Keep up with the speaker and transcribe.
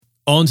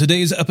On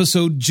today's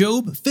episode,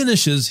 Job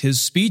finishes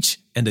his speech,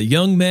 and a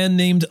young man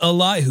named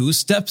Elihu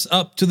steps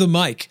up to the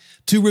mic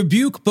to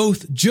rebuke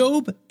both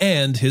Job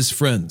and his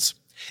friends.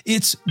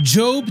 It's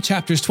Job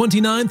chapters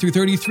 29 through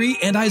 33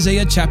 and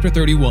Isaiah chapter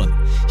 31,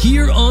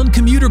 here on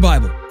Commuter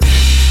Bible.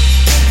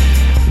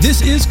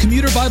 This is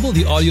Commuter Bible,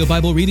 the audio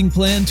Bible reading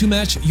plan to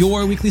match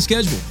your weekly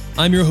schedule.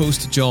 I'm your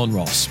host, John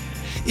Ross.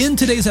 In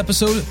today's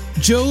episode,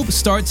 Job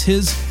starts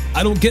his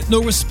I don't get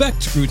no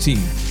respect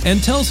routine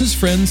and tells his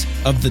friends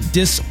of the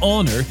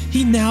dishonor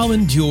he now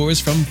endures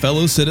from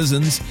fellow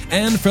citizens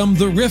and from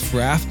the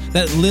riffraff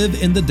that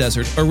live in the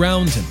desert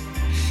around him.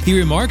 He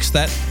remarks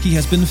that he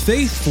has been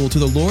faithful to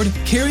the Lord,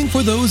 caring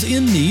for those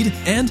in need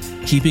and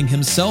keeping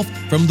himself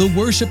from the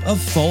worship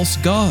of false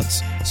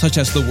gods, such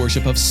as the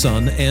worship of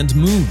sun and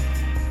moon.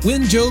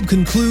 When Job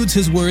concludes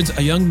his words,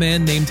 a young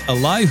man named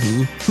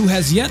Elihu, who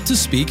has yet to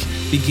speak,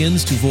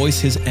 begins to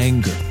voice his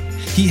anger.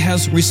 He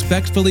has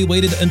respectfully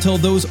waited until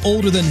those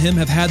older than him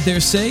have had their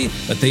say,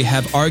 but they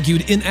have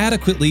argued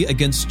inadequately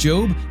against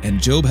Job,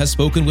 and Job has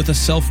spoken with a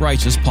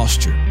self-righteous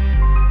posture.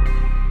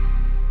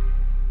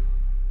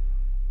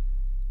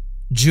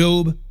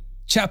 Job,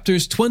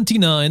 chapters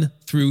 29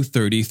 through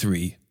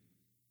 33.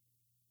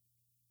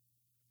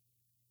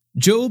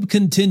 Job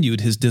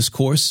continued his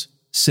discourse,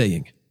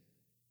 saying,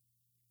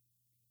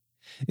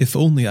 "If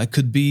only I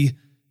could be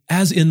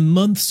as in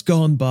months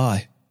gone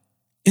by,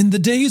 in the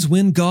days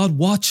when God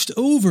watched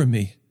over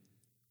me,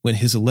 when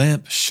his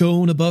lamp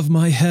shone above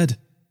my head,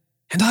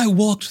 and I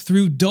walked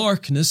through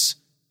darkness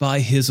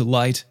by his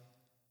light.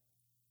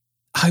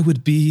 I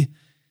would be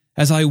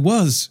as I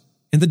was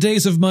in the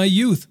days of my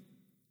youth,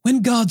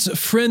 when God's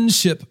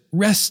friendship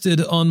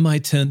rested on my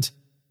tent,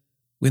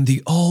 when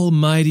the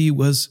Almighty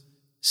was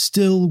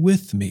still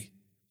with me,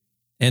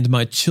 and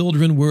my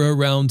children were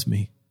around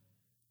me,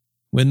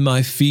 when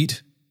my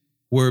feet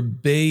were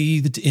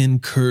bathed in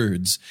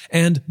curds,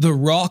 and the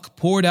rock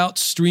poured out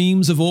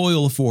streams of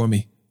oil for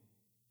me.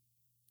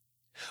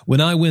 When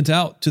I went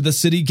out to the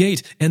city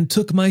gate and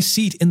took my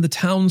seat in the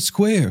town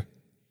square,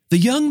 the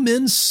young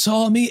men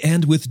saw me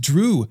and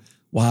withdrew,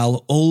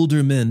 while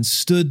older men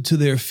stood to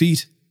their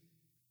feet.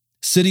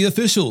 City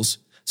officials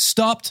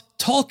stopped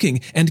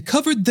talking and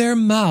covered their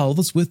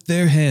mouths with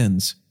their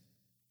hands.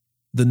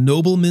 The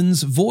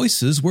noblemen's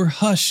voices were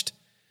hushed,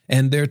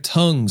 and their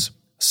tongues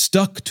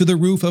stuck to the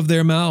roof of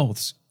their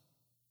mouths.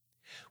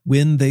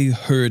 When they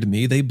heard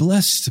me, they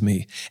blessed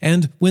me,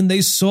 and when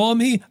they saw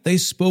me, they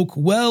spoke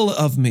well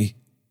of me.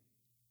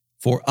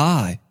 For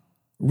I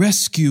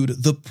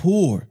rescued the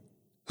poor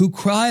who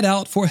cried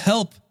out for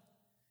help,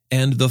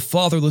 and the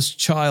fatherless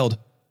child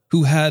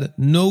who had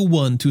no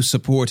one to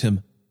support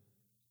him.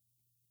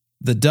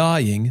 The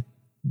dying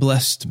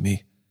blessed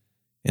me,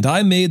 and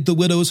I made the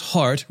widow's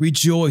heart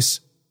rejoice.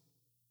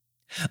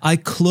 I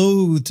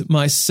clothed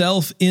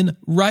myself in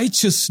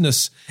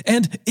righteousness,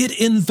 and it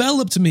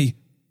enveloped me.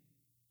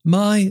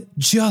 My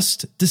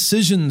just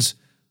decisions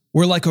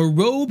were like a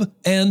robe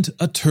and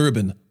a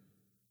turban.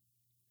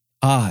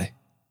 I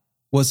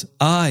was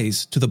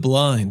eyes to the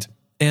blind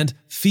and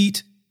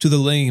feet to the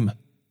lame.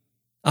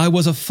 I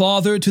was a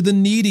father to the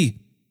needy,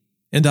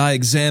 and I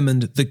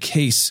examined the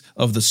case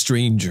of the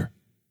stranger.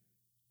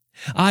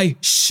 I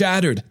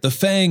shattered the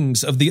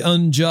fangs of the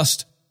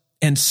unjust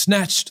and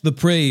snatched the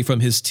prey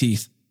from his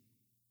teeth.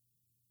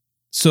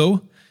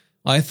 So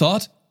I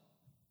thought,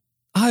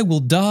 I will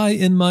die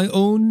in my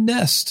own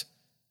nest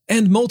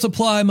and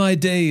multiply my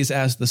days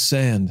as the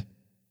sand.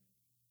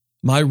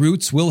 My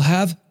roots will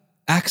have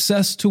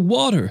access to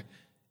water,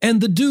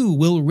 and the dew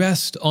will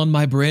rest on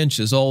my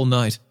branches all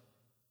night.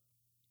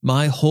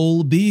 My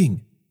whole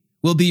being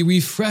will be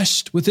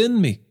refreshed within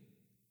me,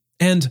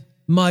 and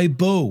my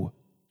bow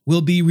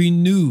will be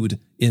renewed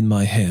in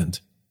my hand.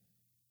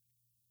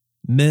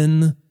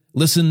 Men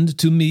listened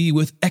to me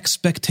with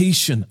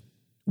expectation,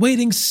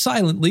 waiting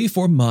silently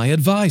for my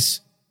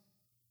advice.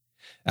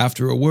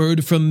 After a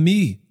word from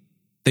me,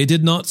 they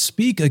did not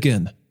speak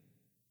again.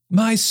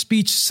 My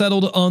speech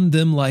settled on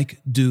them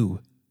like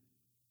dew.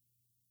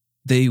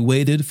 They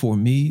waited for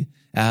me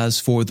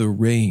as for the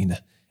rain,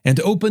 and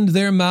opened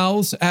their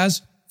mouths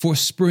as for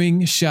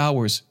spring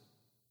showers.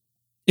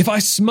 If I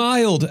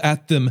smiled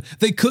at them,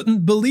 they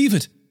couldn't believe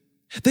it.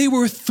 They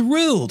were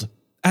thrilled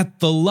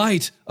at the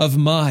light of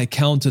my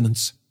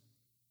countenance.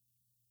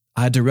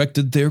 I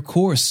directed their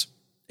course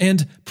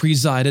and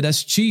presided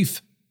as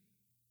chief.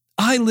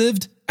 I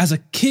lived as a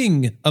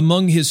king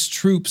among his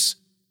troops,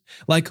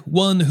 like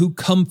one who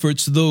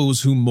comforts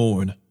those who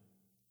mourn.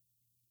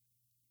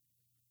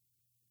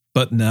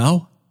 But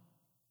now,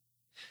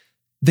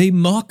 they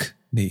mock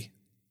me.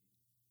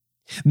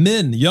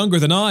 Men younger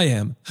than I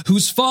am,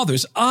 whose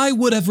fathers I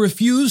would have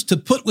refused to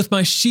put with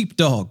my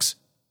sheepdogs.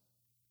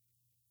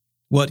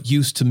 What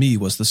use to me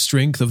was the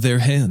strength of their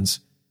hands?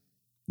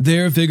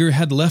 Their vigor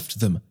had left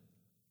them.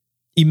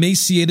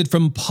 Emaciated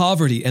from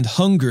poverty and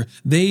hunger,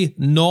 they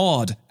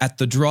gnawed at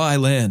the dry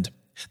land,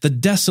 the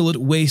desolate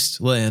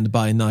wasteland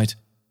by night.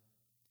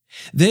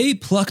 They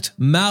plucked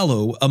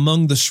mallow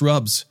among the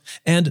shrubs,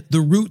 and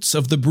the roots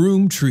of the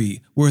broom tree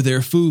were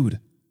their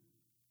food.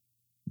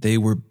 They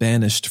were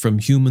banished from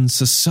human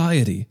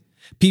society.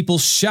 People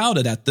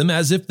shouted at them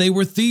as if they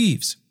were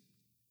thieves.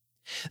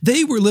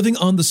 They were living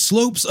on the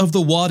slopes of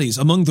the wadis,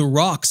 among the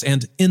rocks,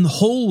 and in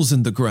holes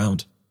in the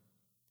ground.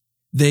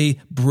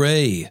 They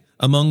bray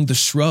among the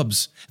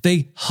shrubs.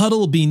 They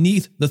huddle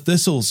beneath the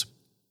thistles.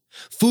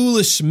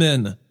 Foolish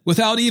men,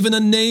 without even a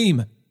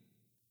name.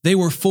 They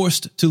were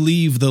forced to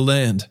leave the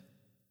land.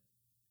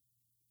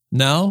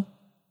 Now,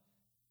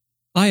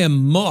 I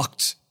am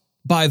mocked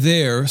by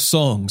their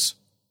songs.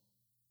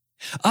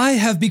 I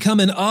have become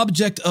an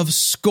object of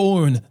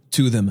scorn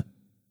to them.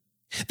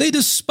 They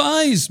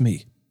despise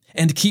me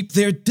and keep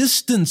their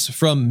distance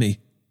from me.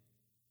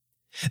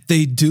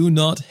 They do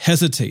not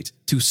hesitate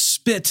to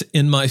spit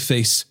in my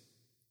face.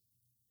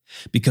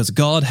 Because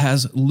God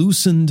has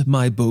loosened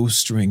my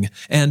bowstring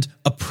and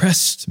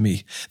oppressed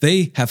me,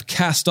 they have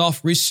cast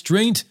off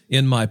restraint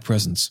in my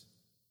presence.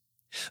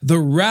 The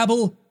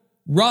rabble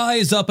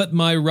rise up at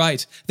my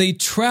right. They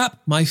trap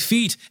my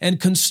feet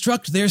and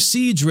construct their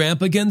siege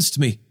ramp against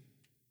me.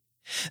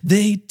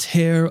 They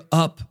tear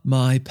up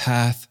my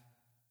path.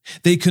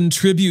 They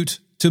contribute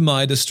to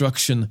my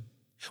destruction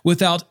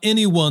without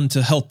anyone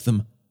to help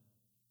them.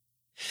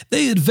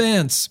 They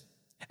advance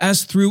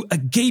as through a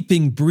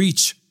gaping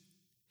breach.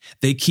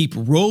 They keep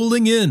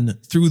rolling in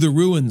through the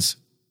ruins.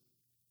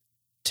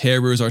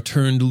 Terrors are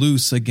turned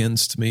loose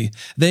against me.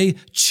 They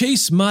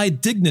chase my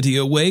dignity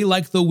away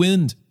like the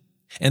wind,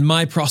 and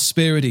my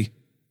prosperity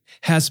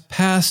has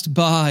passed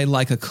by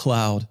like a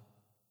cloud.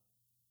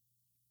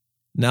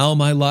 Now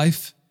my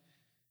life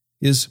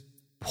is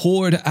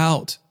poured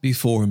out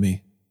before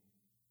me,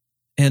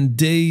 and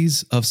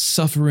days of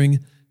suffering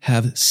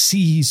have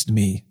seized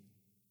me.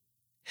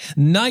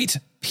 Night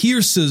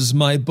pierces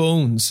my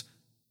bones,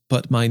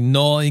 but my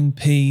gnawing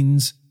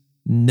pains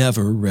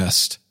never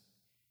rest.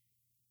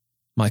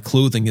 My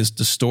clothing is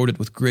distorted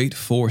with great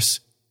force.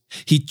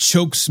 He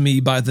chokes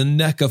me by the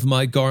neck of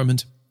my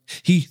garment.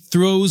 He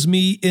throws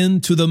me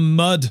into the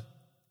mud,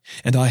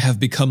 and I have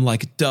become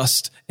like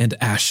dust and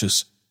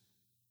ashes.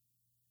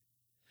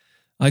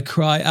 I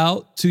cry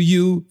out to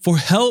you for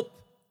help,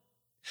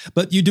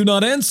 but you do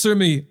not answer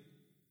me.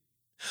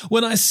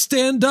 When I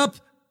stand up,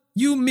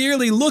 you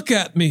merely look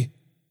at me.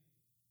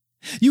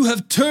 You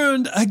have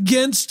turned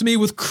against me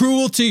with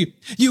cruelty.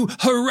 You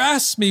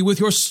harass me with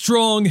your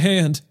strong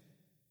hand.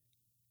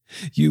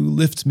 You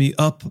lift me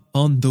up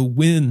on the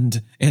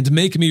wind and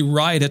make me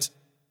ride it.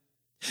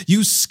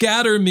 You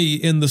scatter me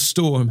in the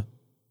storm.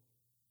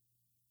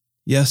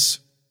 Yes,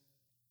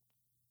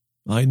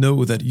 I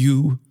know that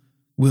you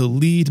will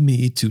lead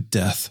me to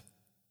death,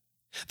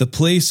 the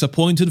place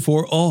appointed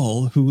for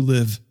all who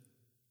live.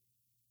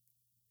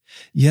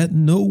 Yet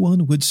no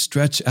one would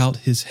stretch out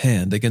his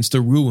hand against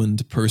a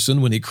ruined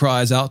person when he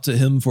cries out to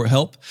him for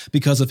help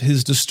because of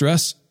his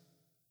distress.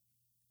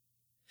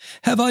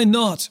 Have I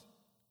not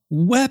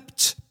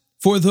wept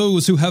for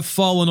those who have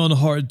fallen on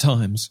hard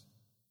times?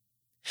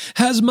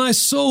 Has my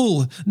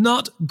soul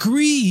not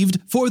grieved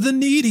for the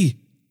needy?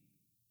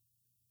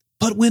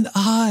 But when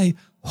I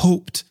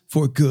hoped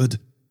for good,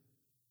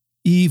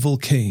 evil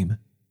came.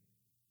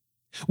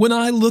 When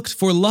I looked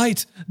for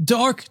light,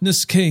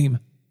 darkness came.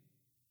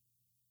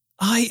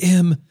 I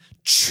am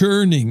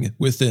churning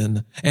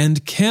within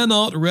and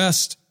cannot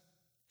rest.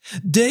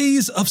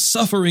 Days of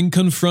suffering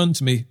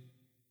confront me.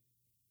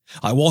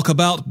 I walk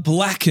about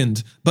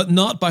blackened, but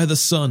not by the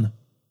sun.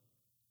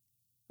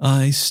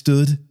 I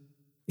stood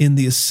in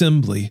the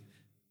assembly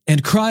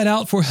and cried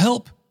out for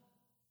help.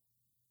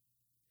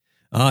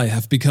 I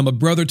have become a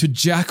brother to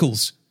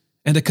jackals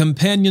and a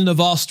companion of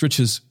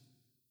ostriches.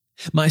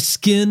 My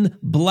skin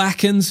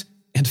blackens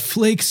and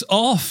flakes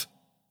off,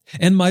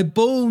 and my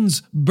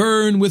bones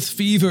burn with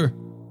fever.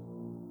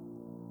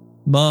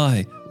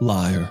 My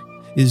lyre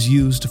is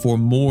used for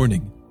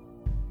mourning,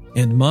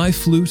 and my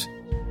flute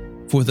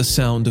for the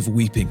sound of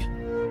weeping.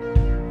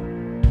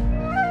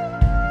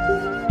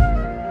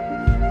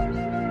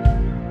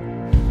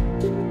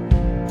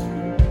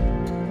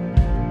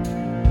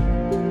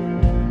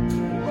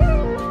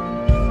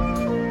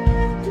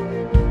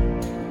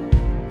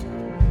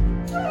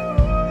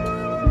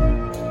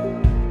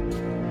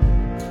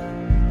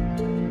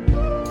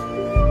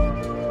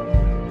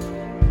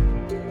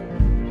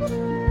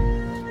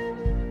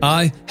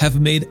 I have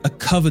made a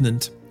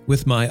covenant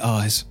with my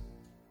eyes.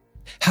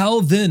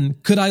 How then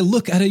could I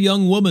look at a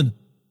young woman?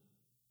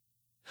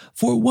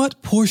 For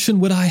what portion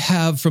would I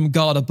have from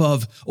God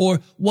above, or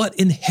what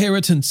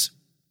inheritance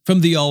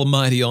from the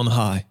Almighty on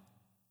high?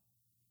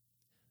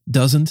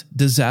 Doesn't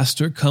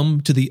disaster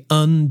come to the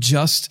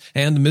unjust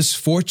and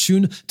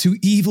misfortune to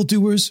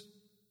evildoers?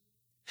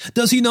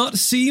 Does he not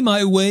see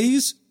my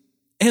ways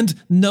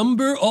and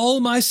number all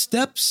my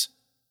steps?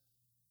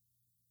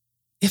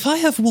 If I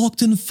have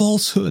walked in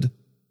falsehood,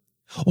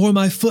 or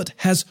my foot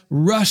has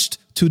rushed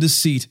to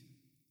deceit,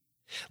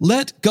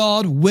 let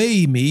God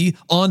weigh me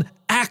on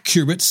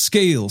accurate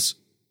scales,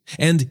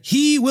 and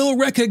he will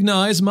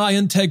recognize my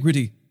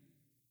integrity.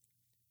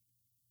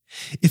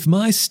 If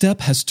my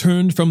step has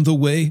turned from the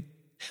way,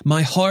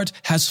 my heart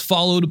has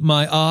followed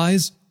my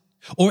eyes,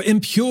 or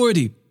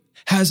impurity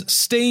has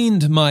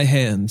stained my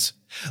hands.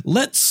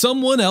 Let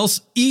someone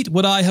else eat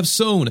what I have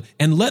sown,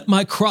 and let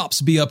my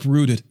crops be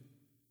uprooted.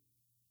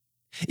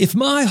 If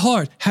my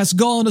heart has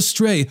gone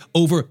astray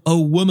over a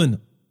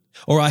woman,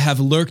 or I have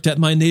lurked at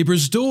my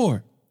neighbor's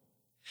door,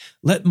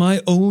 let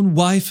my own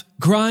wife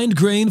grind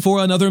grain for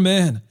another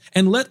man,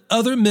 and let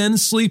other men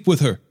sleep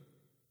with her.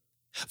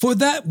 For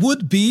that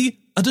would be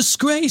a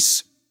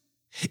disgrace.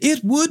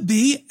 It would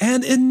be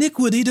an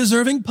iniquity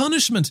deserving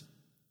punishment.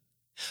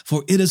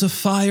 For it is a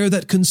fire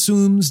that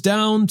consumes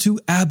down to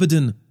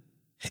Abaddon.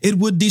 It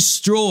would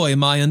destroy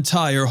my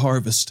entire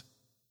harvest.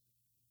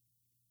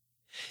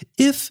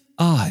 If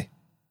I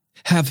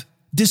have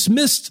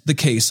dismissed the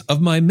case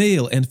of my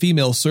male and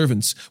female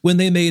servants when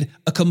they made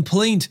a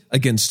complaint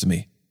against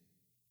me,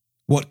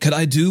 what could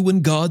I do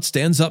when God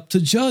stands up to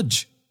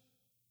judge?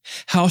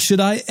 How should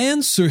I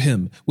answer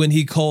him when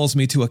he calls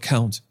me to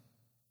account?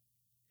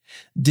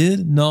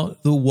 Did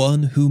not the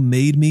one who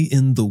made me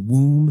in the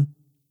womb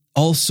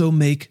also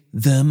make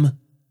them?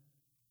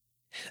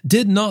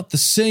 Did not the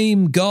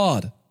same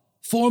God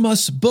form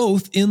us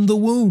both in the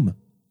womb?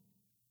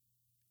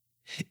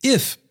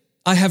 If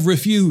I have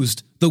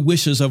refused the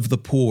wishes of the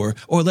poor,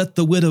 or let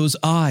the widow's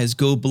eyes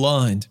go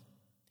blind,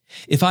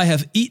 if I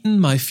have eaten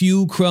my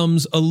few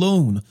crumbs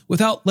alone,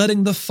 without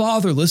letting the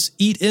fatherless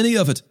eat any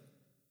of it,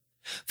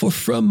 for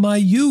from my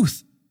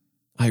youth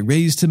I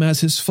raised him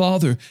as his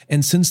father,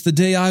 and since the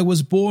day I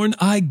was born,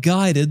 I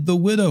guided the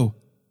widow.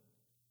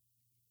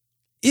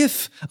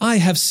 If I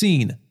have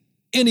seen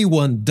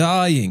anyone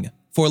dying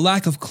for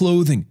lack of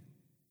clothing,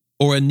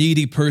 or a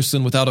needy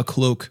person without a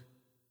cloak,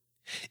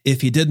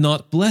 if he did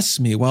not bless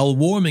me while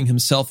warming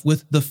himself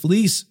with the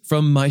fleece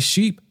from my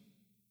sheep,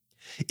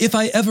 if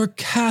I ever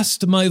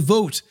cast my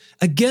vote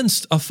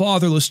against a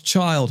fatherless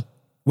child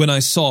when I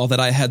saw that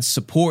I had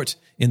support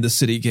in the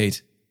city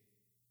gate,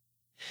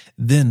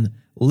 then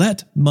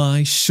let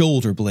my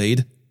shoulder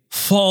blade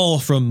fall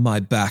from my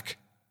back,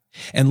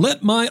 and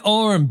let my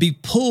arm be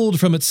pulled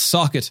from its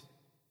socket.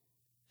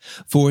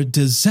 For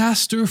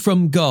disaster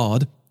from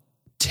God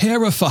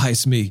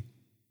terrifies me,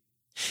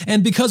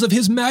 and because of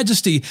his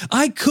majesty,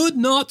 I could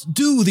not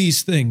do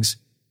these things.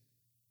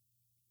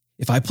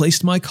 If I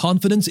placed my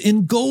confidence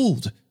in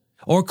gold,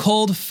 or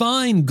called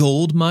fine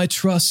gold my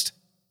trust,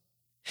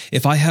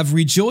 if I have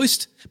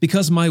rejoiced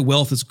because my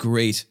wealth is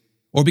great,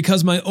 or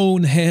because my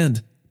own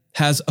hand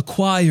has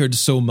acquired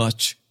so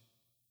much,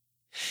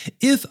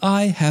 if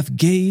I have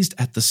gazed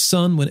at the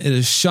sun when it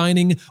is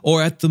shining,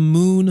 or at the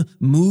moon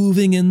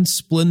moving in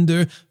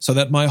splendor, so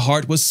that my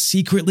heart was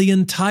secretly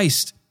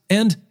enticed,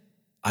 and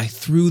I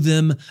threw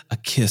them a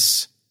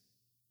kiss,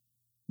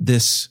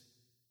 this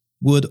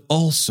would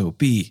also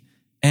be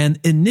an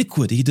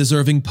iniquity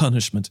deserving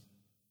punishment.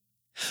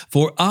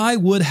 For I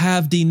would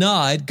have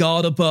denied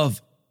God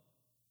above.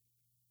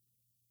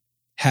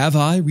 Have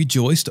I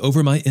rejoiced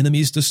over my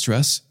enemy's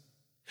distress,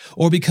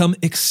 or become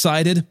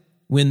excited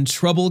when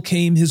trouble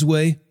came his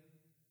way?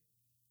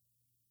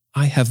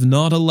 I have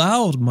not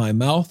allowed my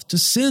mouth to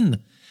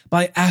sin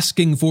by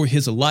asking for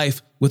his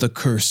life with a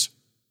curse.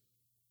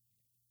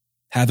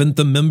 Haven't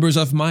the members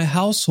of my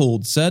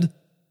household said,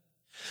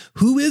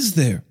 "Who is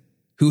there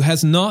who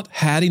has not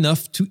had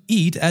enough to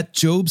eat at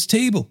Job's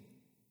table?"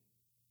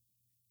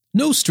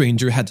 No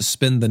stranger had to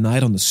spend the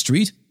night on the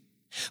street,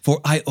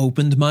 for I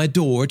opened my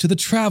door to the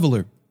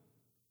traveler.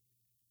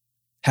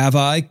 Have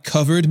I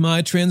covered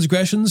my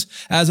transgressions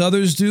as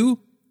others do,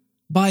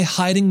 by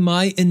hiding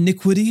my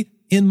iniquity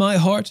in my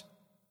heart?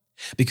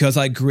 Because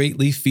I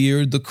greatly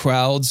feared the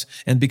crowds,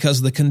 and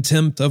because the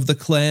contempt of the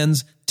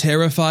clans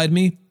terrified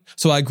me,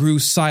 so I grew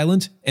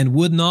silent and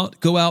would not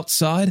go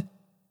outside?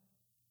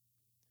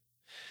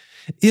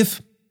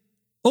 If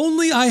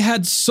only I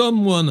had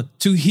someone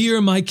to hear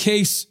my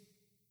case.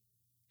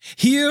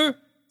 Here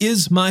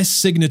is my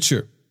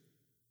signature.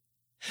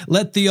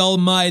 Let the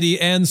Almighty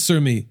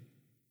answer me.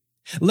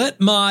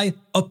 Let my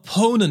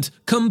opponent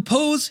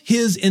compose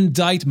his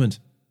indictment.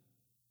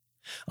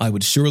 I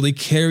would surely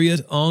carry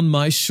it on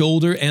my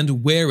shoulder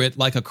and wear it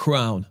like a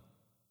crown.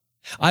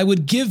 I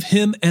would give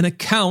him an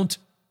account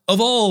of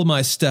all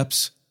my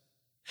steps.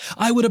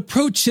 I would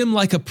approach him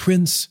like a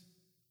prince.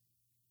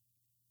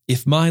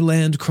 If my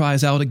land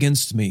cries out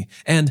against me,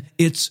 and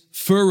its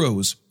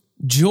furrows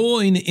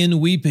join in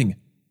weeping,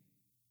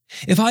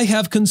 if I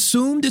have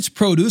consumed its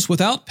produce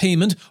without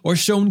payment, or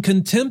shown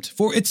contempt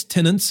for its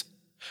tenants,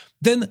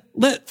 then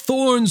let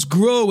thorns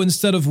grow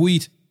instead of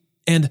wheat,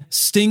 and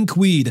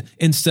stinkweed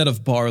instead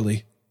of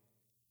barley.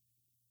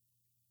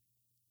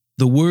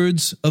 The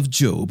words of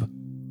Job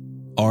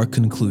are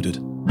concluded.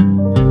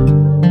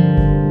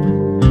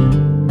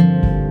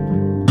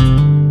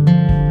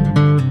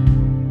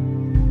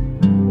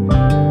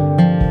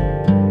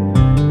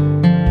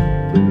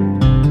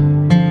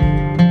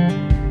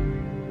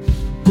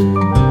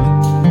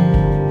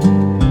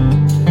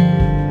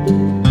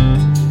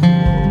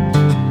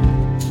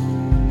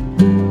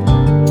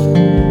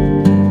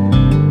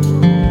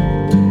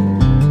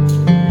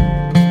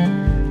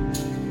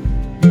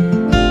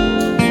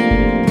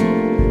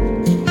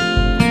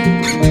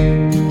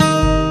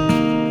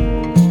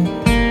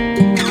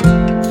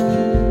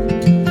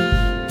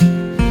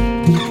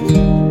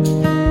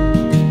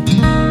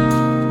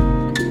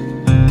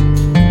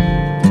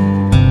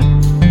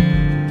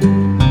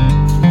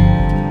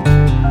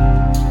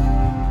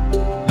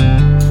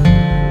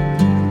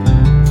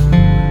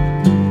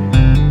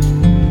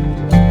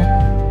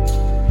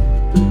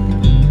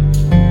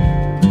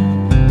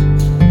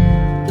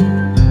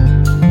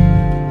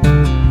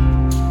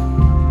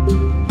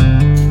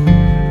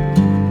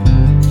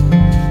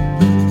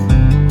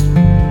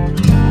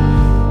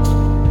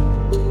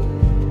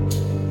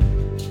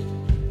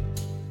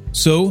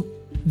 So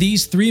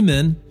these 3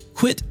 men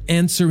quit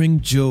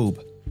answering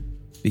Job,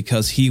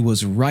 because he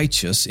was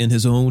righteous in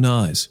his own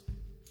eyes.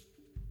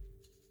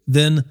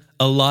 Then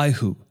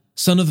Elihu,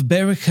 son of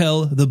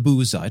Barachel the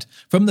Buzite,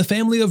 from the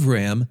family of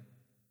Ram,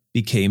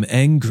 became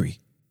angry.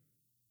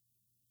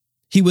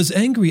 He was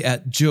angry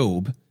at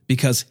Job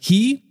because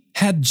he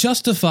had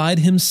justified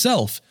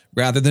himself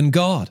rather than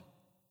God.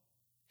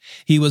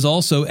 He was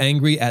also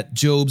angry at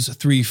Job's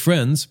 3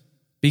 friends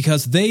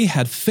because they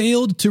had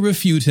failed to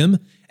refute him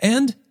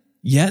and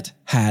yet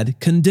had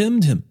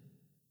condemned him.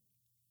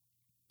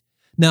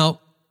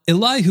 Now,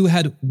 Elihu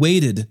had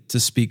waited to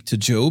speak to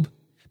Job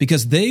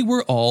because they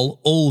were all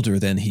older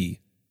than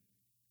he.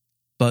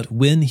 But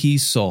when he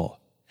saw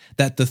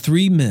that the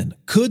 3 men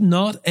could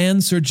not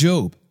answer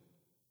Job,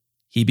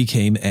 he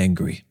became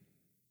angry.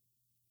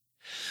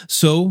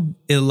 So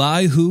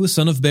Elihu,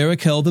 son of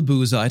Barachel the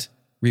Buzite,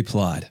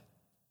 replied,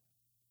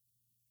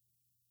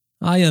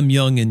 I am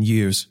young in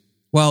years,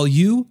 while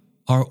you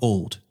are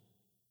old.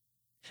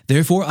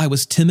 Therefore I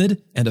was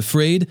timid and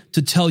afraid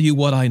to tell you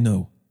what I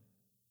know.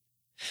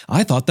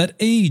 I thought that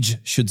age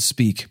should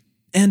speak,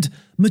 and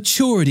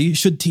maturity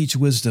should teach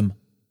wisdom.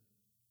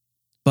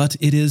 But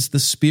it is the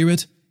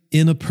Spirit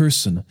in a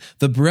person,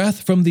 the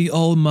breath from the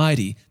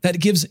Almighty,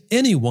 that gives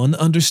anyone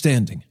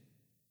understanding.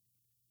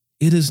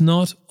 It is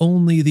not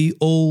only the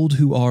old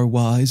who are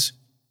wise,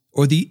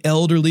 or the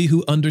elderly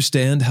who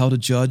understand how to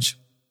judge.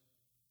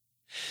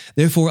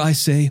 Therefore I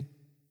say,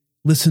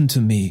 listen to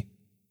me.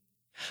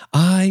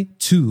 I,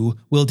 too,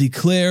 will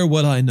declare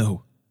what I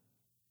know.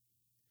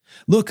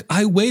 Look,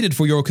 I waited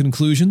for your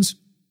conclusions.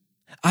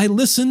 I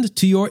listened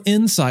to your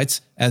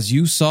insights as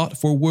you sought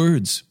for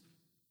words.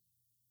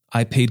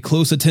 I paid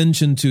close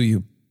attention to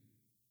you.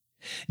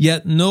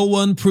 Yet no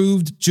one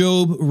proved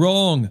Job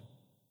wrong.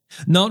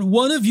 Not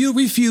one of you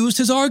refused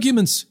his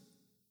arguments.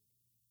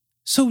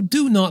 So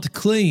do not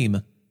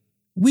claim,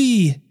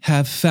 we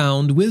have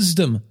found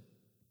wisdom.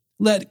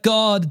 Let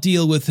God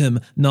deal with him,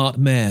 not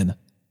man.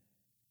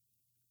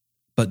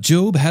 But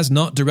Job has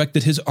not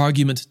directed his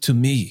argument to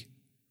me,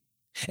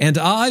 and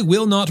I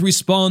will not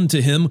respond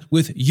to him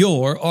with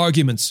your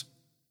arguments.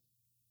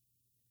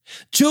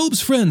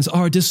 Job's friends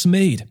are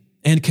dismayed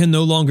and can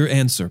no longer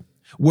answer.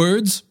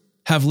 Words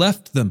have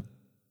left them.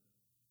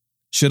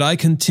 Should I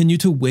continue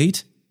to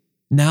wait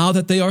now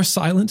that they are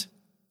silent?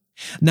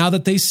 Now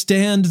that they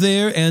stand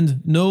there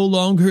and no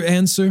longer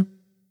answer?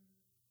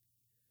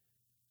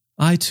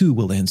 I too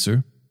will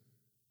answer.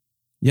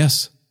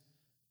 Yes,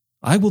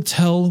 I will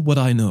tell what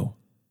I know.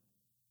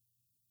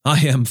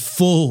 I am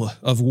full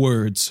of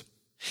words,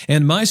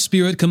 and my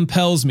spirit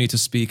compels me to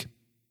speak.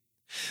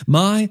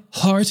 My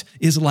heart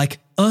is like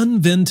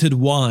unvented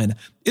wine.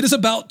 It is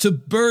about to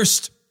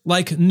burst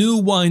like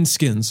new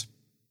wineskins.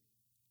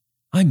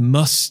 I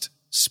must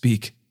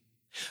speak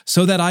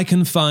so that I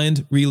can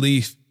find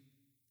relief.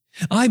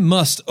 I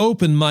must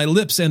open my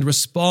lips and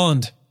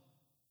respond.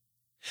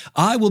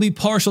 I will be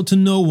partial to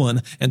no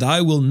one, and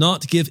I will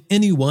not give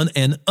anyone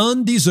an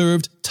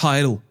undeserved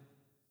title,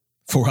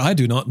 for I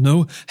do not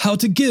know how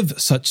to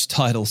give such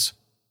titles.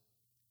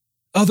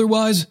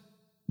 Otherwise,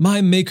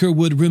 my Maker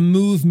would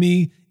remove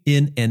me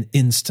in an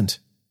instant.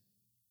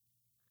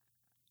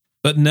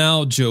 But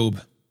now,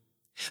 Job,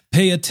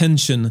 pay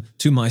attention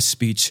to my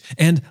speech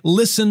and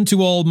listen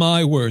to all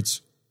my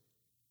words.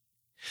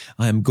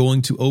 I am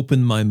going to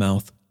open my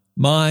mouth.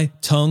 My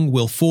tongue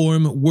will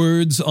form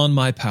words on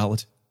my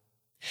palate.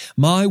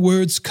 My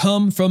words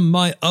come from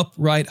my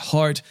upright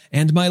heart,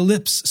 and my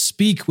lips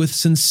speak with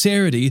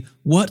sincerity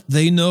what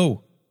they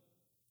know.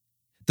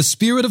 The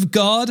Spirit of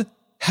God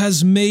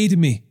has made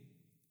me,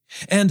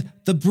 and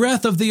the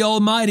breath of the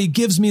Almighty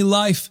gives me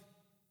life.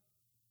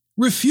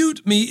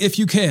 Refute me if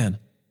you can.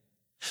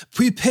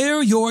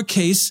 Prepare your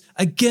case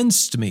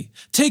against me.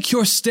 Take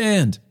your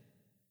stand.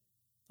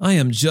 I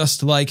am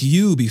just like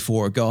you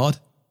before God.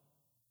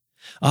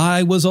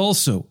 I was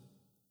also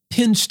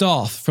pinched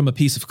off from a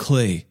piece of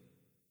clay.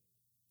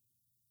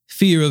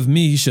 Fear of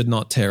me should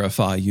not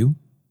terrify you.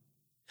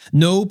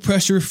 No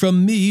pressure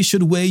from me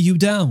should weigh you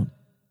down.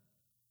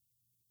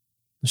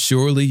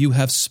 Surely you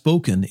have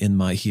spoken in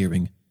my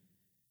hearing,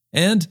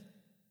 and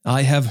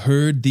I have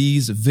heard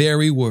these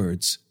very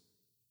words.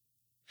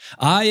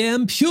 I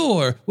am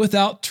pure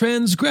without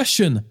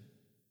transgression.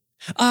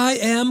 I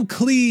am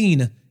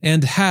clean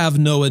and have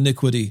no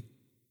iniquity.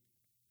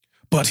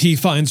 But he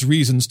finds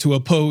reasons to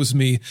oppose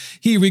me.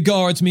 He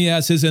regards me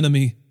as his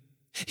enemy.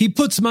 He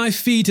puts my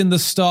feet in the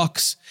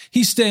stocks.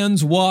 He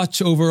stands watch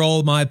over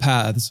all my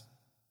paths.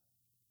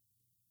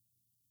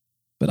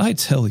 But I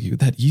tell you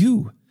that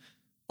you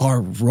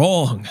are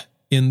wrong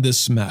in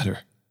this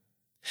matter,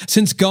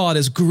 since God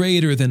is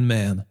greater than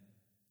man.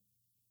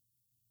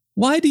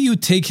 Why do you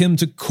take him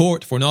to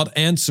court for not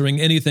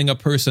answering anything a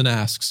person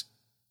asks?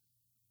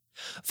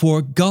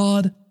 For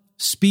God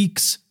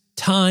speaks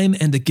time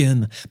and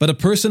again, but a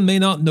person may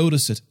not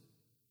notice it.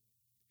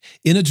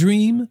 In a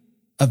dream,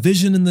 a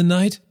vision in the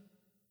night,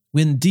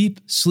 when deep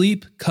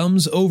sleep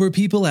comes over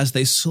people as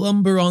they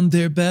slumber on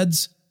their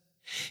beds,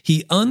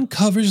 he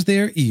uncovers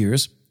their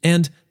ears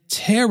and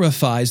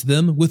terrifies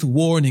them with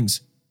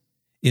warnings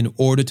in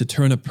order to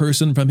turn a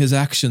person from his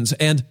actions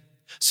and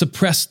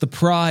suppress the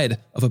pride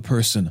of a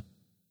person.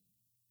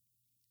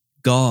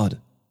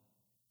 God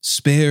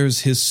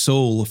spares his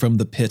soul from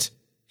the pit,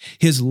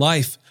 his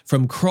life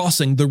from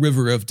crossing the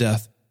river of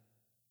death.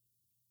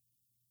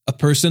 A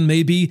person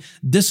may be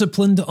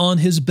disciplined on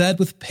his bed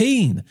with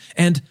pain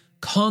and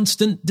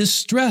constant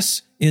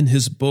distress in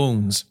his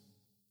bones,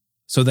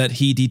 so that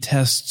he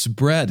detests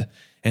bread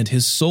and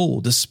his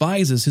soul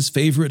despises his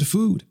favorite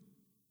food.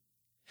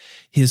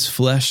 His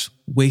flesh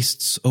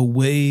wastes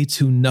away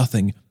to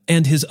nothing,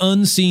 and his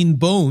unseen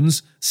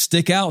bones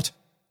stick out.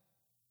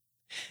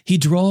 He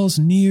draws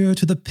near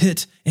to the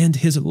pit and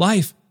his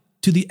life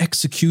to the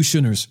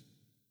executioners.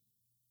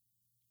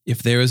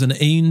 If there is an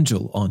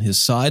angel on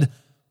his side,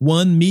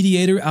 one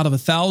mediator out of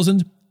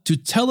 1,000, to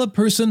tell a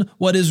person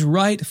what is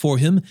right for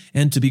him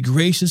and to be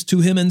gracious to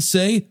him and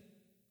say,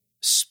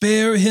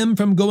 "Spare him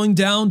from going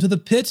down to the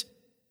pit.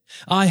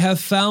 I have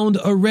found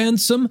a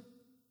ransom,"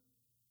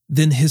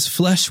 then his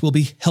flesh will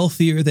be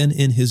healthier than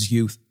in his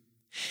youth,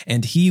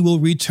 and he will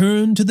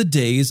return to the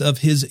days of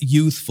his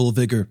youthful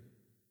vigor.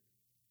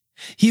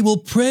 He will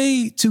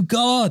pray to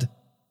God,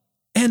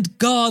 and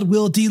God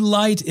will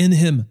delight in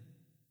him.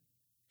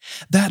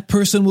 That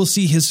person will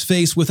see his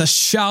face with a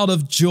shout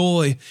of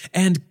joy,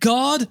 and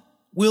God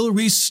will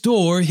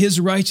restore his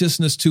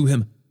righteousness to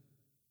him.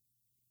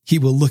 He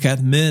will look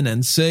at men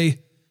and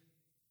say,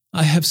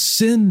 "I have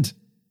sinned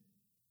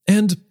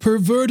and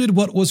perverted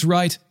what was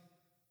right,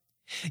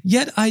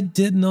 yet I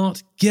did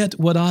not get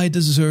what I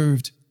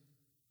deserved.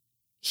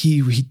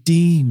 He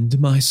redeemed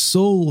my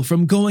soul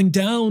from going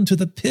down to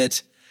the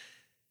pit,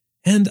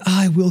 and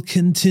I will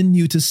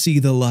continue to see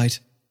the light."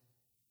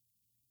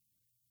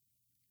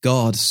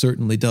 God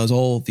certainly does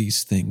all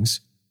these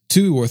things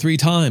 2 or 3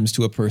 times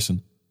to a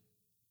person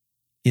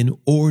in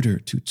order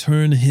to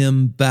turn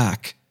him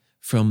back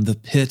from the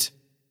pit,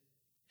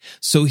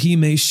 so he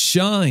may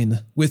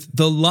shine with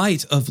the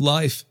light of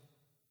life.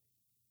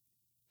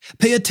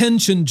 Pay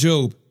attention,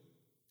 Job,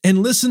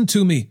 and listen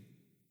to me.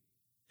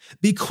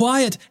 Be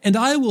quiet, and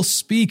I will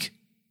speak.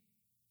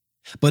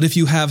 But if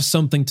you have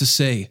something to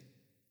say,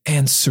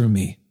 answer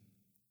me.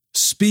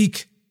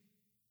 Speak,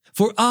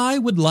 for I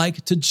would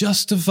like to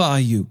justify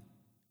you.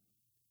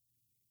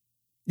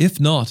 If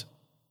not,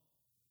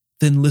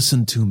 then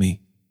listen to me.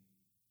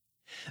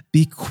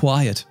 Be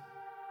quiet,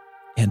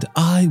 and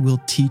I will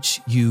teach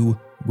you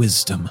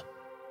wisdom.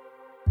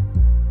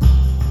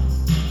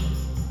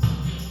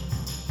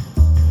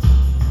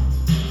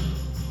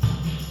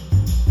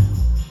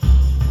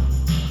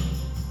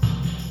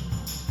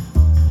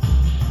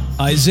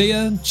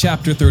 Isaiah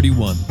chapter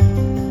 31.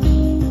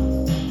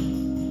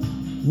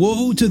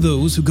 Woe to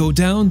those who go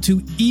down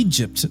to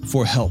Egypt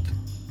for help,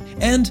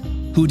 and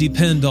who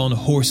depend on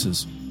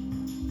horses.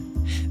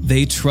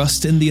 They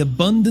trust in the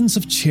abundance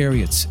of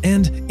chariots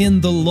and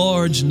in the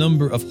large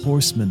number of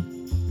horsemen.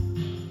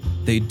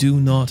 They do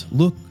not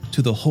look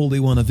to the Holy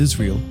One of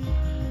Israel,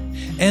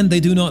 and they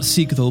do not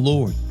seek the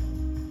Lord.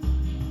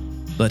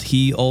 But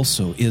he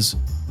also is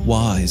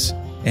wise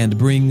and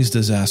brings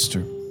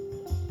disaster.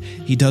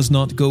 He does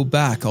not go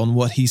back on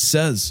what he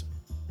says.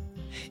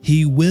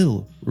 He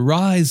will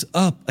rise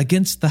up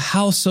against the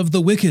house of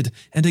the wicked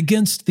and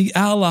against the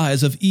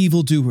allies of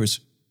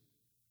evildoers.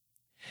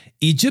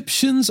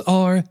 Egyptians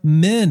are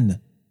men,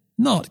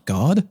 not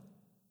God.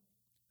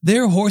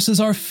 Their horses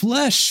are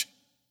flesh,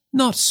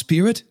 not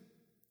spirit.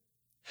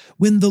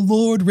 When the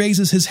Lord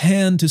raises his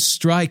hand to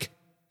strike,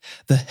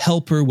 the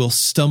helper will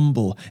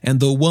stumble, and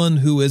the one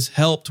who is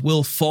helped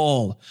will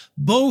fall.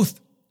 Both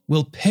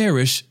will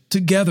perish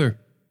together.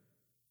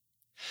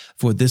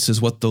 For this is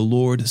what the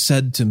Lord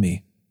said to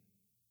me.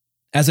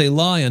 As a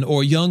lion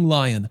or young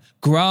lion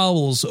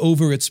growls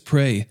over its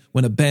prey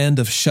when a band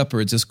of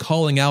shepherds is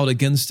calling out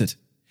against it,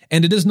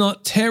 and it is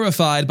not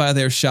terrified by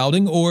their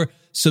shouting or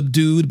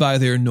subdued by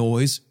their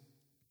noise,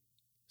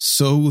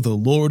 so the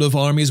Lord of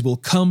armies will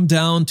come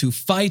down to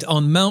fight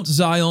on Mount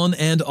Zion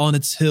and on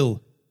its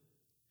hill.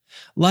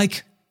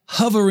 Like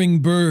hovering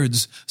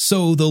birds,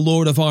 so the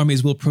Lord of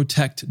armies will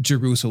protect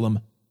Jerusalem.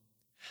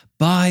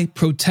 By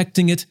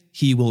protecting it,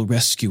 he will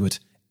rescue it.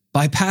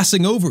 By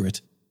passing over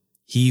it,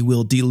 he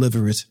will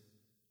deliver it.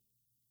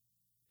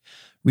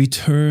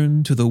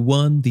 Return to the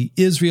one the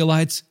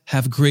Israelites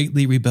have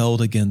greatly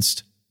rebelled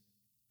against.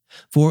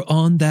 For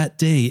on that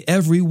day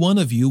every one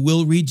of you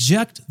will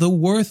reject the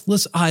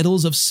worthless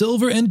idols of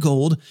silver and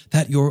gold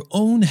that your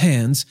own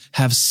hands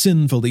have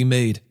sinfully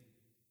made.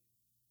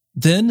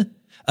 Then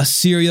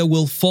Assyria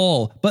will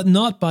fall, but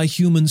not by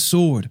human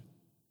sword.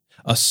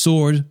 A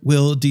sword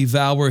will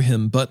devour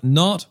him, but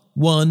not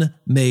one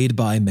made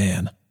by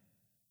man.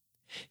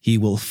 He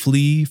will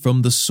flee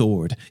from the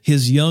sword.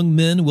 His young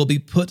men will be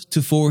put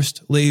to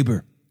forced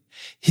labor.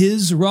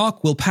 His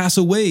rock will pass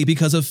away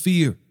because of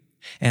fear,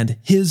 and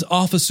his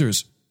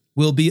officers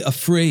will be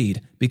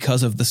afraid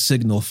because of the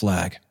signal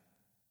flag.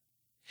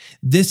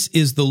 This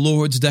is the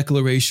Lord's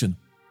declaration,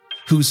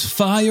 whose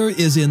fire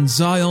is in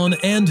Zion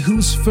and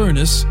whose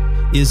furnace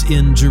is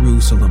in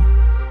Jerusalem.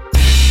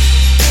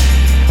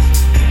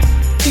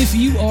 If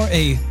you are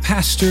a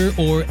pastor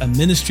or a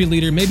ministry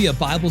leader, maybe a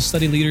Bible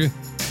study leader,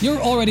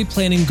 you're already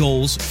planning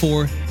goals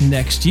for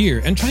next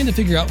year and trying to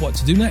figure out what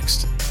to do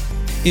next.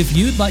 If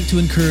you'd like to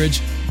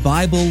encourage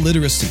Bible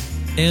literacy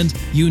and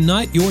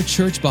unite your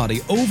church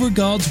body over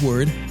God's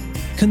Word,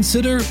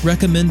 consider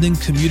recommending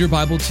Commuter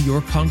Bible to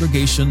your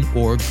congregation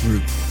or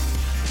group.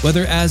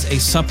 Whether as a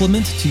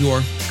supplement to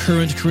your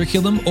current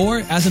curriculum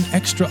or as an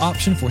extra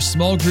option for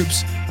small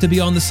groups to be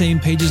on the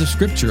same pages of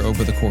Scripture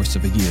over the course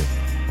of a year,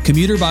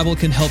 Commuter Bible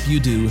can help you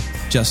do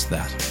just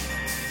that.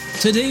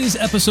 Today's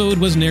episode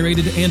was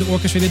narrated and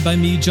orchestrated by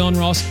me, John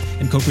Ross,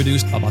 and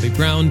co-produced by Bobby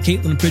Brown,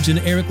 Caitlin Pridgeon,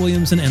 Eric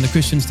Williamson, and the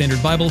Christian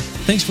Standard Bible.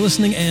 Thanks for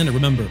listening, and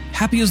remember,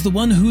 happy is the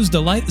one whose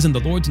delight is in the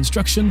Lord's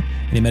instruction,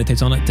 and he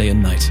meditates on it day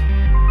and night.